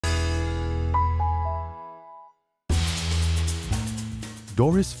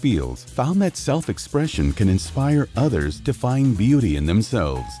Doris Fields found that self-expression can inspire others to find beauty in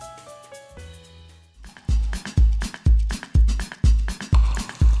themselves.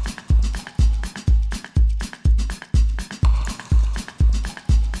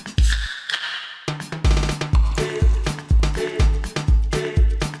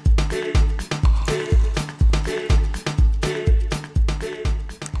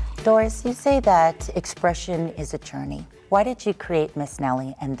 Doris, you say that expression is a journey. Why did you create Miss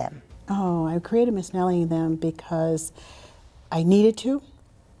Nellie and Them? Oh, I created Miss Nellie and Them because I needed to.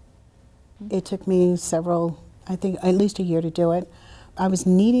 It took me I think at least a year to do it. I was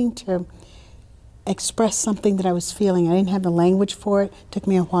needing to express something that I was feeling. I didn't have the language for it. It took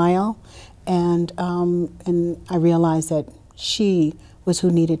me a while. And I realized that she was who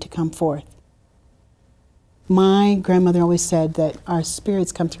needed to come forth. My grandmother always said that our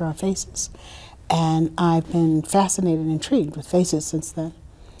spirits come through our faces, and I've been fascinated and intrigued with faces since then.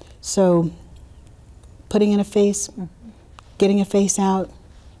 So putting in a face, getting a face out,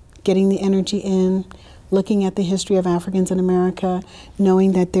 getting the energy in, looking at the history of Africans in America,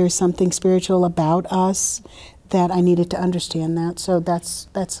 knowing that there's something spiritual about us, that I needed to understand that. So that's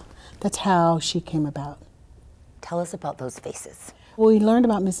how she came about. Tell us about those faces. What we learned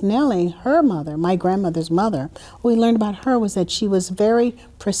about Miss Nellie, her mother, my grandmother's mother, what we learned about her was that she was very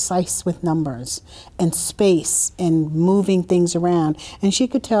precise with numbers and space and moving things around. And she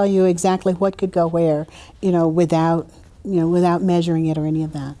could tell you exactly what could go where, without measuring it or any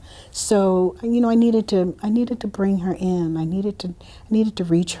of that. So, I needed to bring her in. I needed to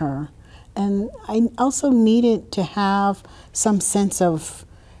reach her. And I also needed to have some sense of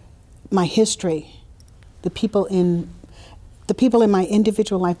my history, the people in my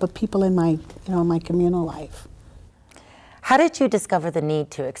individual life, but people in my, my communal life. How did you discover the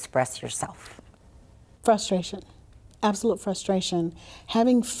need to express yourself? Frustration, absolute frustration.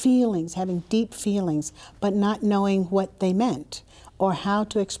 Having feelings, having deep feelings, but not knowing what they meant or how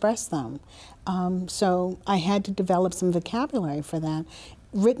to express them. So I had to develop some vocabulary for that.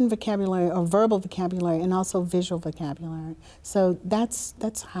 Written vocabulary or verbal vocabulary, and also visual vocabulary. So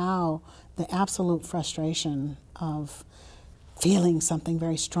that's how the absolute frustration of feeling something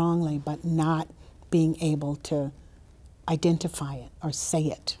very strongly but not being able to identify it or say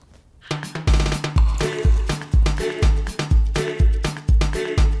it.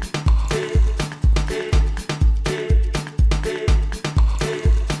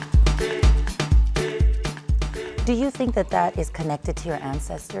 Do you think that that is connected to your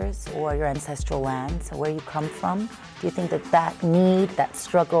ancestors or your ancestral lands, or where you come from? Do you think that that need, that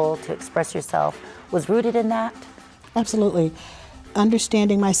struggle to express yourself was rooted in that? Absolutely.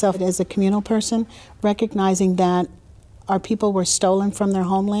 Understanding myself as a communal person, recognizing that our people were stolen from their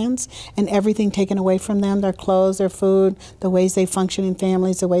homelands and everything taken away from them, their clothes, their food, the ways they function in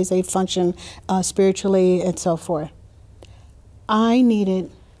families, the ways they function spiritually, and so forth. I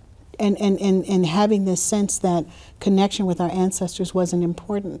needed, and having this sense that connection with our ancestors wasn't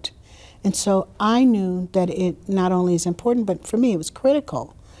important. And so I knew that it not only is important, but for me it was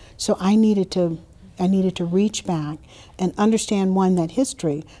critical. So I needed to reach back and understand, one, that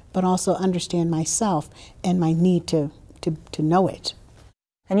history, but also understand myself and my need to know it.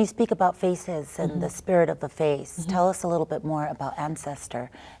 And you speak about faces and the spirit of the face. Tell us a little bit more about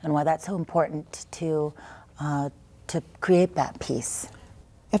ancestor and why that's so important to create that piece.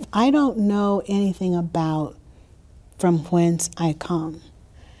 If I don't know anything about from whence I come,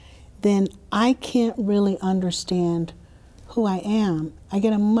 then I can't really understand who I am. I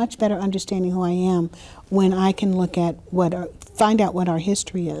get a much better understanding who I am when I can look at find out what our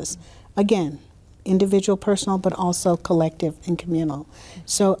history is. Again, individual, personal, but also collective and communal.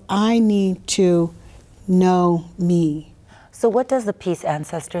 So I need to know me. So what does the piece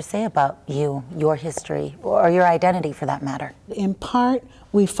Ancestor say about you, your history, or your identity for that matter? In part,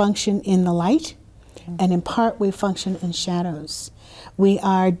 we function in the light, and in part, we function in shadows. We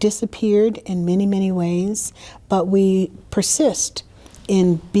are disappeared in many, many ways, but we persist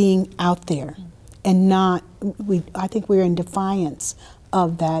in being out there and not, I think we're in defiance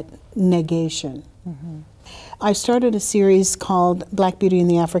of that negation. I started a series called Black Beauty in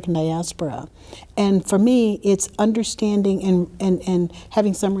the African Diaspora. And for me, it's understanding and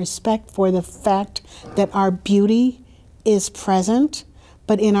having some respect for the fact that our beauty is present,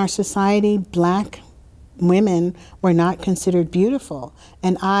 but in our society, Black women were not considered beautiful.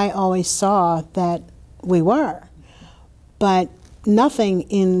 And I always saw that we were. But nothing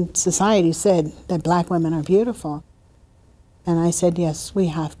in society said that Black women are beautiful. And I said, yes, we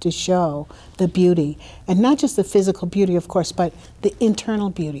have to show the beauty. And not just the physical beauty, of course, but the internal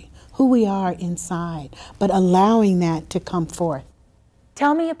beauty, who we are inside, but allowing that to come forth.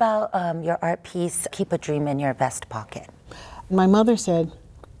 Tell me about your art piece, Keep a Dream in Your Vest Pocket. My mother said,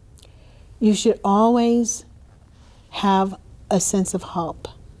 you should always have a sense of hope.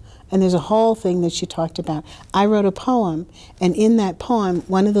 And there's a whole thing that she talked about. I wrote a poem, and in that poem,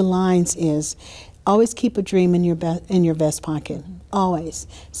 one of the lines is, always keep a dream in your vest pocket, always.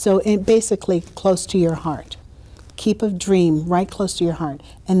 So it basically close to your heart. Keep a dream right close to your heart,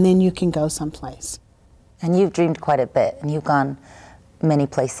 and then you can go someplace. And you've dreamed quite a bit, and you've gone many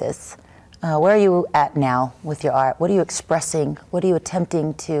places. Where are you at now with your art? What are you expressing? What are you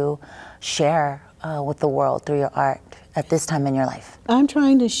attempting to share with the world through your art at this time in your life? I'm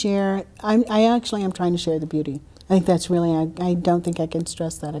trying to share, I actually am trying to share the beauty. I think that's really, I don't think I can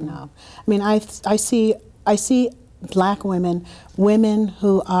stress that enough. I mean, I see black women, women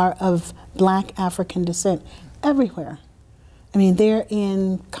who are of black African descent, everywhere. I mean, they're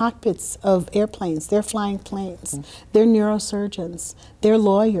in cockpits of airplanes, they're flying planes, they're neurosurgeons, they're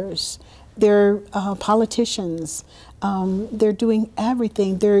lawyers, they're politicians, they're doing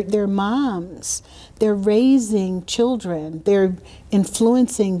everything. They're moms, they're raising children, they're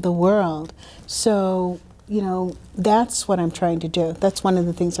influencing the world. So, you know, that's what I'm trying to do. That's one of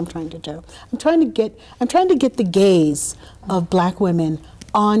the things I'm trying to do. I'm trying to get the gaze of black women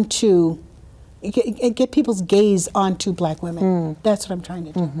onto, get people's gaze onto black women. That's what I'm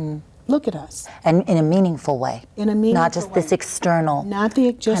trying to do. Look at us. And in a meaningful way. In a meaningful Not just way. this external, not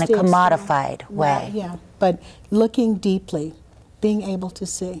the just kind of commodified way. Yeah, but looking deeply, being able to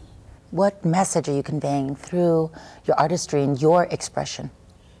see. What message are you conveying through your artistry and your expression?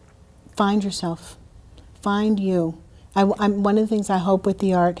 Find yourself. Find you. One of the things I hope with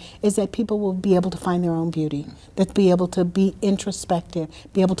the art is that people will be able to find their own beauty, that be able to be introspective,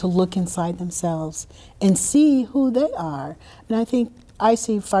 be able to look inside themselves and see who they are. And I think I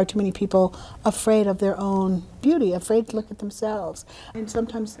see far too many people afraid of their own beauty, afraid to look at themselves. And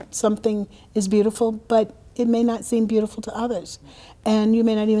sometimes something is beautiful, but it may not seem beautiful to others. And you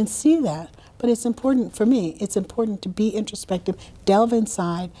may not even see that. But it's important for me, it's important to be introspective, delve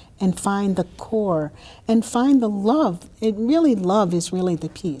inside and find the core and find the love. Love is really the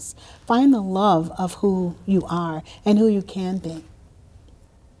piece. Find the love of who you are and who you can be.